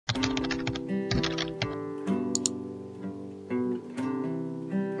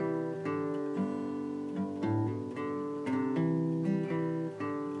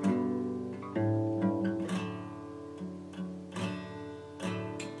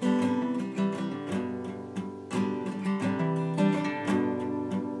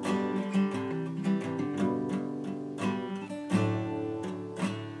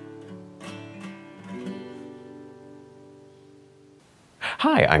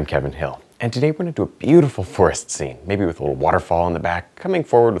Hi, I'm Kevin Hill, and today we're going to do a beautiful forest scene, maybe with a little waterfall in the back, coming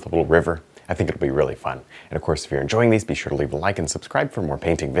forward with a little river. I think it'll be really fun. And of course, if you're enjoying these, be sure to leave a like and subscribe for more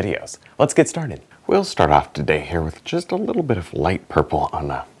painting videos. Let's get started. We'll start off today here with just a little bit of light purple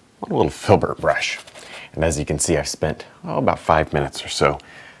on a little filbert brush. And as you can see, I've spent about 5 minutes or so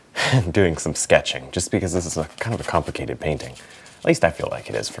doing some sketching, just because this is a kind of a complicated painting. At least I feel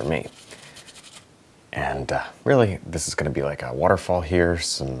like it is for me. And really, this is going to be like a waterfall here,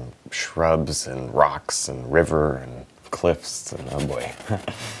 some shrubs and rocks and river and cliffs and oh boy,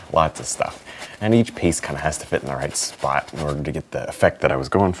 lots of stuff. And each piece kind of has to fit in the right spot in order to get the effect that I was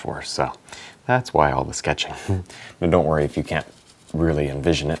going for. So that's why all the sketching. But don't worry if you can't really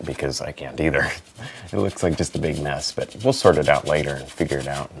envision it, because I can't either. It looks like just a big mess, but we'll sort it out later and figure it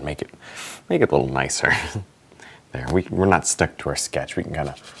out and make it a little nicer. There, we're not stuck to our sketch. We can kind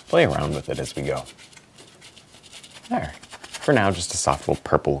of play around with it as we go. There. For now, just a soft little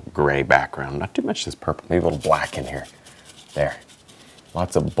purple-gray background. Not too much this purple, maybe a little black in here. There.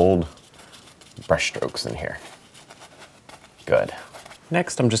 Lots of bold brush strokes in here. Good.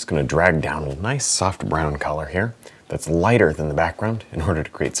 Next, I'm just going to drag down a nice soft brown color here that's lighter than the background in order to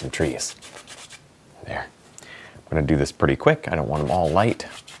create some trees. There. I'm going to do this pretty quick. I don't want them all light,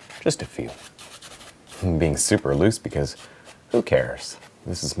 just a few. I'm being super loose because who cares?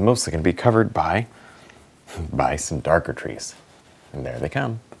 This is mostly going to be covered by some darker trees. And there they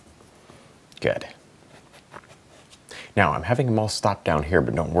come. Good. Now I'm having them all stop down here,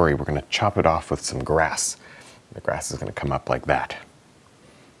 but don't worry, we're going to chop it off with some grass. The grass is going to come up like that.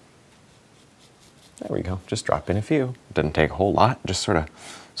 There we go. Just drop in a few. It doesn't take a whole lot. Just sort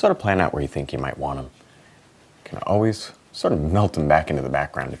of plan out where you think you might want them. You can always sort of melt them back into the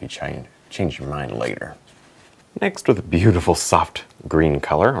background if you change your mind later. Next, with a beautiful soft green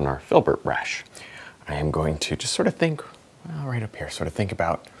color on our filbert brush, I am going to just sort of think, well, right up here, sort of think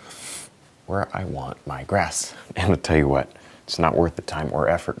about where I want my grass. And I'll tell you what, it's not worth the time or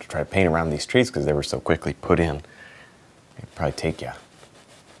effort to try to paint around these trees because they were so quickly put in. It'd probably take you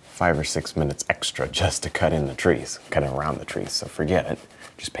 5 or 6 minutes extra just to cut in the trees, cut around the trees. So forget it.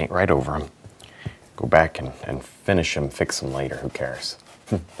 Just paint right over them. Go back and finish them, fix them later. Who cares?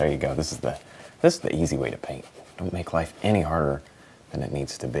 There you go. This is the easy way to paint. Don't make life any harder than it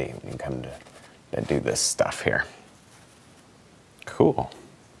needs to be when you come to do this stuff here. Cool.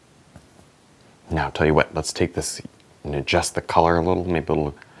 Now, I'll tell you what, let's take this and adjust the color a little, maybe a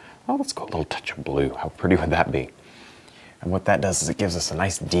little, oh, let's go a little touch of blue. How pretty would that be? And what that does is it gives us a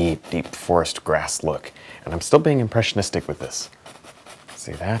nice deep, deep forest grass look. And I'm still being impressionistic with this.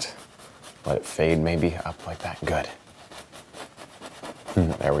 See that? Let it fade maybe up like that. Good.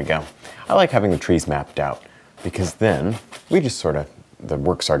 There we go. I like having the trees mapped out because then we just sort of, the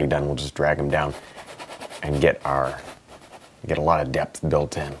work's already done, we'll just drag them down and get a lot of depth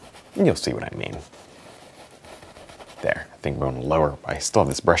built in. And you'll see what I mean. There, I think we're going to lower, I still have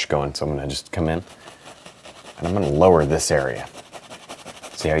this brush going, so I'm going to just come in and I'm going to lower this area.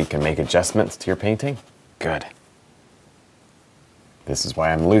 See how you can make adjustments to your painting? Good. This is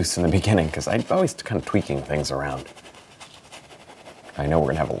why I'm loose in the beginning, because I'm always kind of tweaking things around. I know we're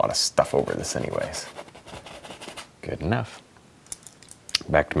going to have a lot of stuff over this anyways. Good enough.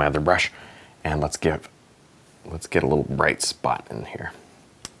 Back to my other brush, and let's get a little bright spot in here.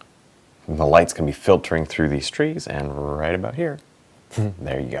 The light's gonna be filtering through these trees, and right about here,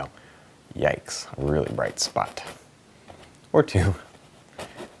 there you go. Yikes, a really bright spot. Or two.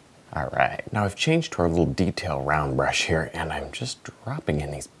 All right, now I've changed to our little detail round brush here, and I'm just dropping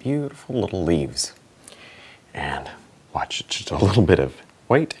in these beautiful little leaves. And watch, just a little bit of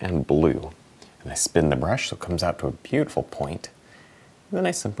white and blue. And I spin the brush so it comes out to a beautiful point. And then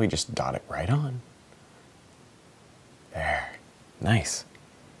I simply just dot it right on. There. Nice.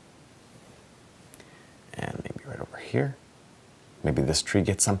 And maybe right over here. Maybe this tree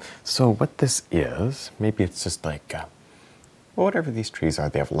gets some. So what this is, maybe it's just like, well, whatever these trees are,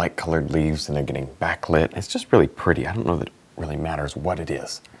 they have light colored leaves and they're getting backlit. It's just really pretty. I don't know that it really matters what it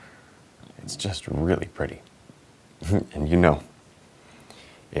is. It's just really pretty. And you know,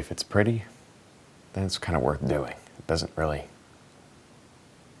 if it's pretty, then it's kind of worth doing. It doesn't really,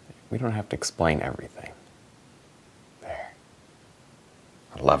 we don't have to explain everything. There.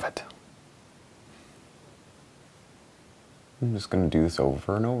 I love it. I'm just going to do this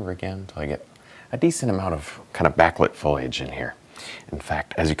over and over again until I get a decent amount of kind of backlit foliage in here. In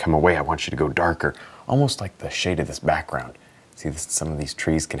fact, as you come away, I want you to go darker, almost like the shade of this background. See, some of these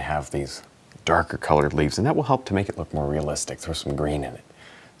trees can have these darker colored leaves, and that will help to make it look more realistic. Throw some green in it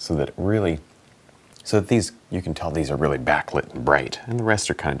so that it really, so that these, you can tell these are really backlit and bright, and the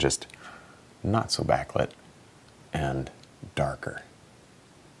rest are kind of just not so backlit and darker.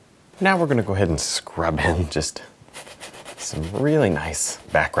 Now we're gonna go ahead and scrub in just some really nice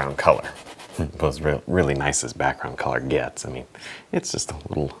background color. Well, as really nice as background color gets. I mean, it's just a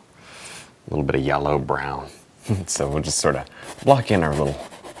little bit of yellow brown. So we'll just sort of block in our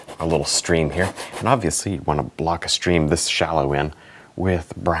little stream here. And obviously you want to block a stream this shallow in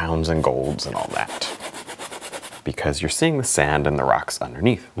with browns and golds and all that, because you're seeing the sand and the rocks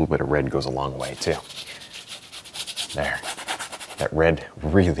underneath. A little bit of red goes a long way too. There. That red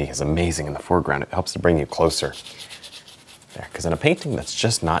really is amazing in the foreground. It helps to bring you closer. There, because in a painting that's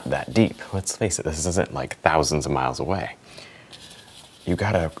just not that deep, let's face it, this isn't like thousands of miles away. You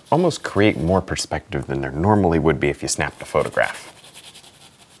gotta almost create more perspective than there normally would be if you snapped a photograph.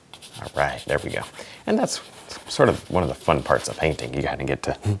 All right, there we go. And that's sort of one of the fun parts of painting. You get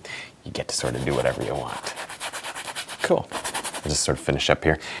to sort of do whatever you want. Cool. I'll just sort of finish up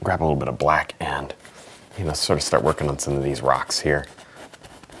here, grab a little bit of black and, sort of start working on some of these rocks here.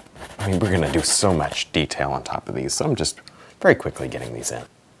 I mean, we're gonna do so much detail on top of these, so I'm just very quickly getting these in.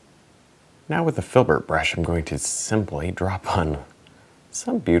 Now with the filbert brush, I'm going to simply drop on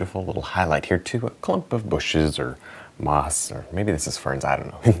some beautiful little highlight here to a clump of bushes or moss, or maybe this is ferns, I don't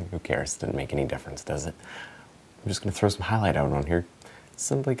know. Who cares? Didn't make any difference, does it? I'm just gonna throw some highlight out on here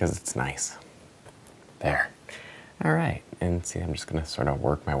simply because it's nice. There. All right, and see, I'm just gonna sort of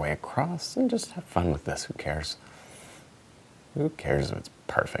work my way across and just have fun with this. Who cares? Who cares if it's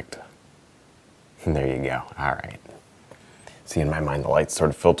perfect? And there you go. All right. See, in my mind, the light's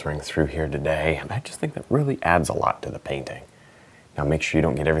sort of filtering through here today, and I just think that really adds a lot to the painting. Now make sure you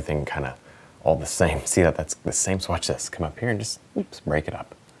don't get everything kind of all the same. See that that's the same, so watch this. Come up here and just, oops, break it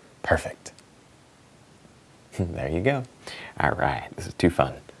up. Perfect. There you go. All right, this is too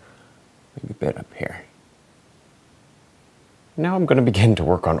fun. Maybe a bit up here. Now I'm gonna begin to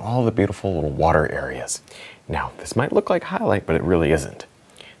work on all the beautiful little water areas. Now, this might look like highlight, but it really isn't.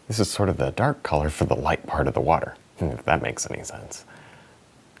 This is sort of the dark color for the light part of the water, if that makes any sense.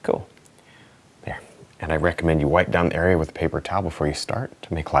 Cool. There. And I recommend you wipe down the area with a paper towel before you start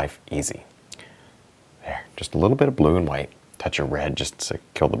to make life easy. There. Just a little bit of blue and white. Touch of red just to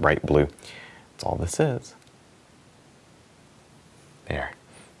kill the bright blue. That's all this is. There.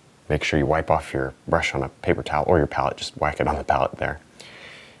 Make sure you wipe off your brush on a paper towel or your palette. Just whack it on the palette there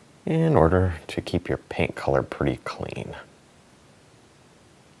in order to keep your paint color pretty clean.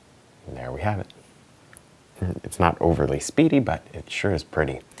 And there we have it. It's not overly speedy, but it sure is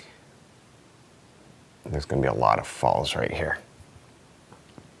pretty. There's going to be a lot of falls right here.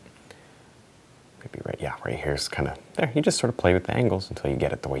 Maybe right here's kind of, there, you just sort of play with the angles until you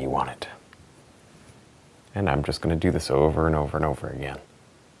get it the way you want it. And I'm just going to do this over and over and over again.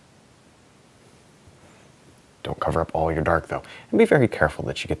 Don't cover up all your dark though. And be very careful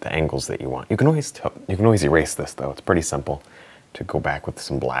that you get the angles that you want. You can always erase this though. It's pretty simple to go back with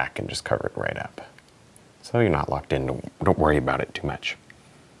some black and just cover it right up. So you're not locked in. Don't worry about it too much.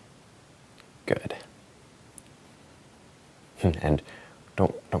 Good. And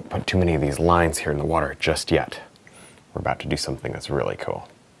don't put too many of these lines here in the water just yet. We're about to do something that's really cool.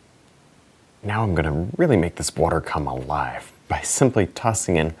 Now I'm going to really make this water come alive by simply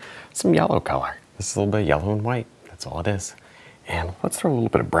tossing in some yellow color. This is a little bit of yellow and white. That's all it is. And let's throw a little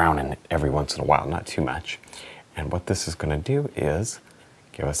bit of brown in it every once in a while, not too much. And what this is going to do is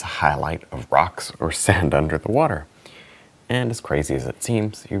give us a highlight of rocks or sand under the water. And as crazy as it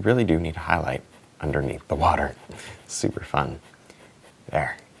seems, you really do need a highlight underneath the water. Super fun.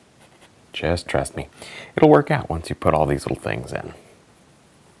 There. Just trust me. It'll work out once you put all these little things in.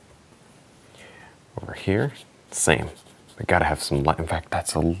 Over here, same. We gotta have some light. In fact,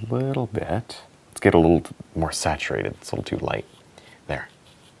 that's a little bit. Let's get a little more saturated. It's a little too light. There.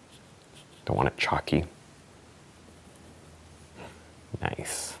 Don't want it chalky.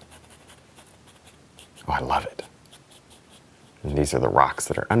 Nice. Oh, I love it. And these are the rocks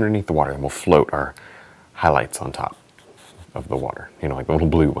that are underneath the water, and we'll float our highlights on top of the water. You know, like the little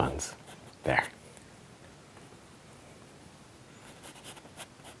blue ones. There.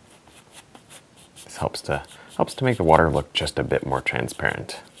 This helps to make the water look just a bit more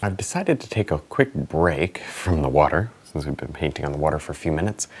transparent. I've decided to take a quick break from the water, since we've been painting on the water for a few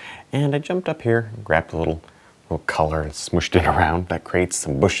minutes, and I jumped up here, grabbed a little color and smooshed it around. That creates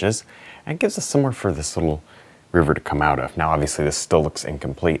some bushes and gives us somewhere for this little river to come out of. Now obviously this still looks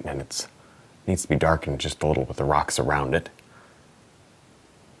incomplete and it needs to be darkened just a little with the rocks around it.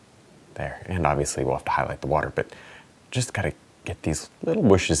 There, and obviously we'll have to highlight the water, but just gotta get these little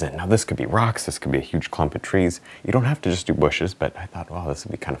bushes in. Now this could be rocks, this could be a huge clump of trees. You don't have to just do bushes, but I thought, well, this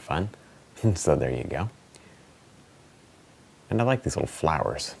would be kind of fun. So there you go. And I like these little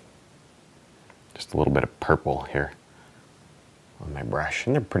flowers. Just a little bit of purple here on my brush,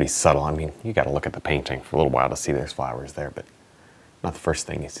 and they're pretty subtle. I mean, you got to look at the painting for a little while to see there's flowers there, but not the first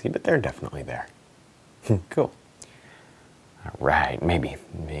thing you see, but they're definitely there. Cool. All right, maybe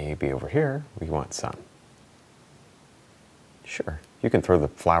over here we want some. Sure, you can throw the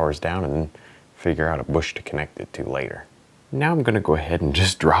flowers down and then figure out a bush to connect it to later. Now I'm going to go ahead and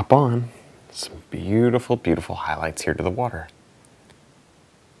just drop on some beautiful, beautiful highlights here to the water.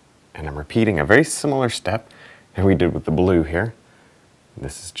 And I'm repeating a very similar step that we did with the blue here.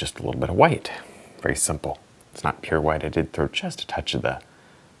 This is just a little bit of white. Very simple. It's not pure white. I did throw just a touch of the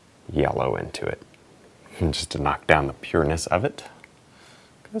yellow into it, just to knock down the pureness of it.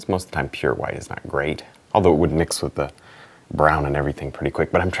 Because most of the time pure white is not great, although it would mix with the brown and everything pretty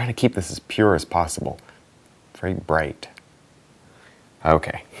quick. But I'm trying to keep this as pure as possible. Very bright.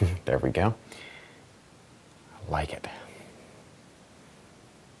 Okay, there we go. I like it.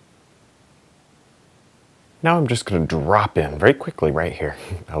 Now I'm just going to drop in very quickly right here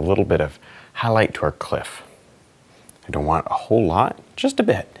a little bit of highlight to our cliff. I don't want a whole lot, just a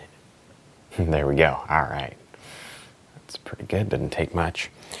bit. There we go. All right. That's pretty good. Didn't take much.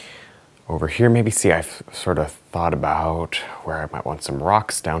 Over here, maybe see, I've sort of thought about where I might want some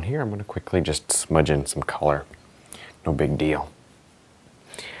rocks down here. I'm going to quickly just smudge in some color. No big deal.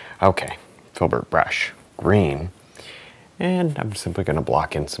 Okay, filbert brush, green. And I'm simply going to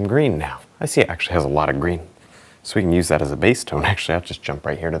block in some green now. I see it actually has a lot of green, so we can use that as a base tone. Actually, I'll just jump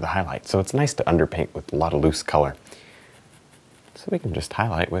right here to the highlight. So it's nice to underpaint with a lot of loose color. So we can just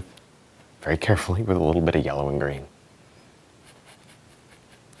highlight with, very carefully, with a little bit of yellow and green.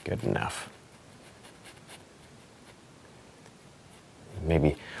 Good enough.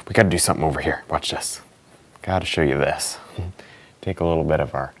 Maybe we got to do something over here. Watch this. Got to show you this. Take a little bit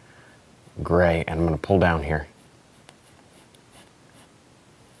of our gray, and I'm going to pull down here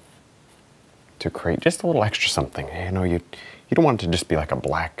to create just a little extra something. You know, you don't want it to just be like a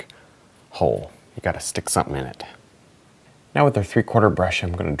black hole. You got to stick something in it. Now with our 3/4 brush,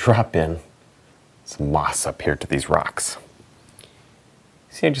 I'm going to drop in some moss up here to these rocks.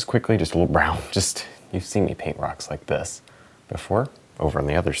 See, just quickly, just a little brown. Just, you've seen me paint rocks like this before, over on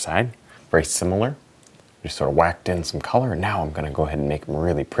the other side. Very similar. Just sort of whacked in some color, and now I'm going to go ahead and make them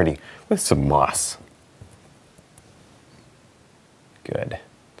really pretty with some moss. Good.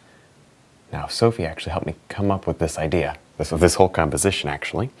 Now, Sophie actually helped me come up with this idea, this whole composition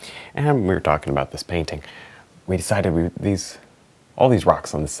actually, and we were talking about this painting. We decided all these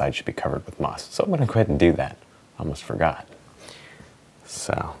rocks on this side should be covered with moss, so I'm going to go ahead and do that. Almost forgot.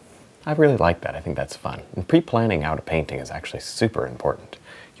 So, I really like that. I think that's fun. And pre-planning out a painting is actually super important.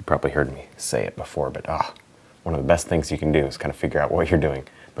 You probably heard me say it before, but one of the best things you can do is kind of figure out what you're doing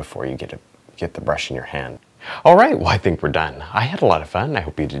before you get the brush in your hand. All right, well, I think we're done. I had a lot of fun. I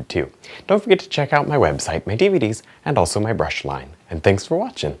hope you did too. Don't forget to check out my website, my DVDs, and also my brush line. And thanks for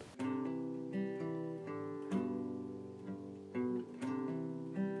watching.